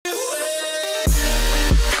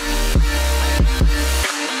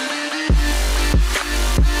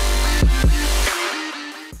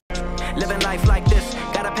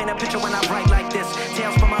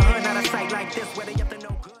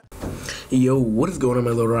Yo, what is going on, my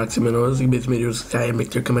little rocks and minnows? This is Guy and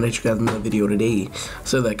Victor coming at you guys in another video today. I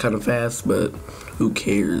said that kind of fast, but who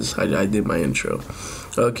cares? I did my intro.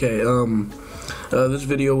 Okay, this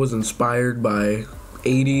video was inspired by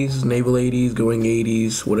 80s, naval 80s, going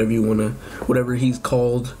 80s, whatever you wanna, whatever he's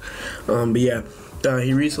called. But yeah.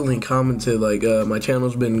 He recently commented like my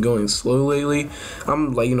channel's been going slow lately.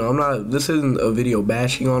 I'm like, I'm not, this isn't a video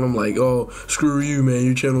bashing on him like, oh, screw you, man,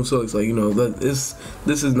 your channel sucks. Like, this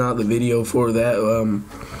is not the video for that.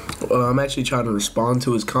 I'm actually trying to respond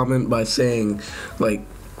to his comment by saying, like,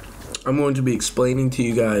 I'm going to be explaining to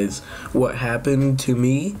you guys what happened to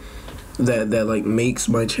me that like makes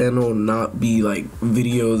my channel not be like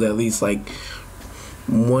videos at least like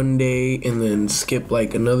one day and then skip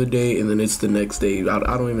like another day and then it's the next day.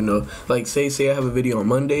 I don't even know. Like say I have a video on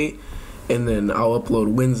Monday and then I'll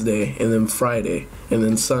upload Wednesday and then Friday and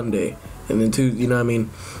then Sunday and then Tuesday, you know what I mean?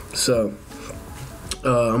 So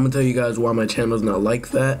I'm gonna tell you guys why my channel's not like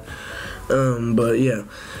that. But yeah.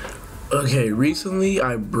 Okay, recently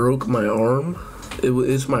I broke my arm.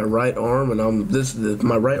 It's my right arm, and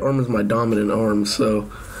my right arm is my dominant arm,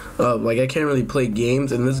 so like I can't really play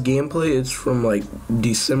games, and this gameplay is from like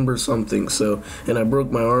December something, so, and I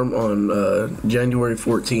broke my arm on January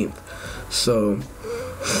 14th, so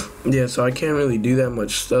yeah, so I can't really do that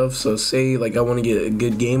much stuff. So say like I want to get a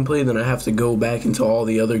good gameplay, then I have to go back into all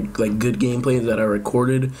the other like good gameplays that I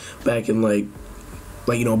recorded back in like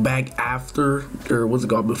back after, or what's it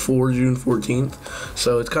called, before June 14th.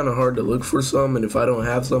 So it's kind of hard to look for some, and if I don't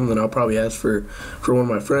have some, then I'll probably ask for one of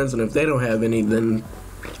my friends, and if they don't have any, then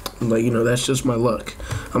like, that's just my luck.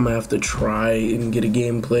 I'm gonna have to try and get a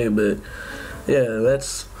gameplay. But yeah,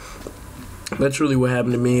 that's really what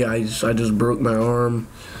happened to me. I just broke my arm.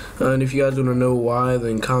 And if you guys want to know why,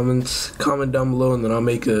 then comment down below, and then I'll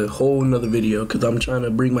make a whole nother video, because I'm trying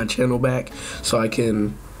to bring my channel back so I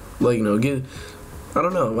can, like, get, I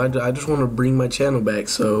don't know, I just want to bring my channel back.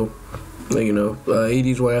 So, like,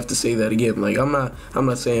 80s, why I have to say that again. Like, I'm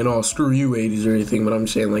not saying, oh, screw you 80s or anything, but I'm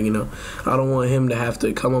saying, like, I don't want him to have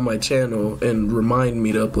to come on my channel and remind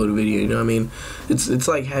me to upload a video, you know what I mean? It's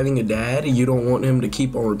like having a dad. You don't want him to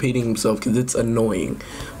keep on repeating himself because it's annoying.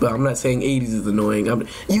 But I'm not saying 80s is annoying.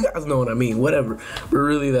 You guys know what I mean, whatever. But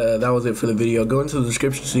really, that was it for the video. Go into the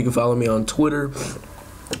description so you can follow me on Twitter.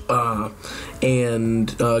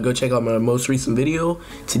 And go check out my most recent video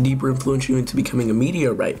to deeper influence you into becoming a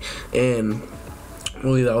meteorite. And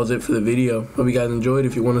really, that was it for the video. Hope you guys enjoyed.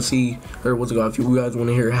 If you want to see, or if you guys want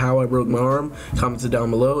to hear how I broke my arm, comment it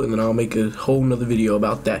down below, and then I'll make a whole nother video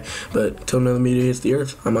about that. But till another meteor hits the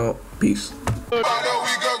earth, I'm out. Peace.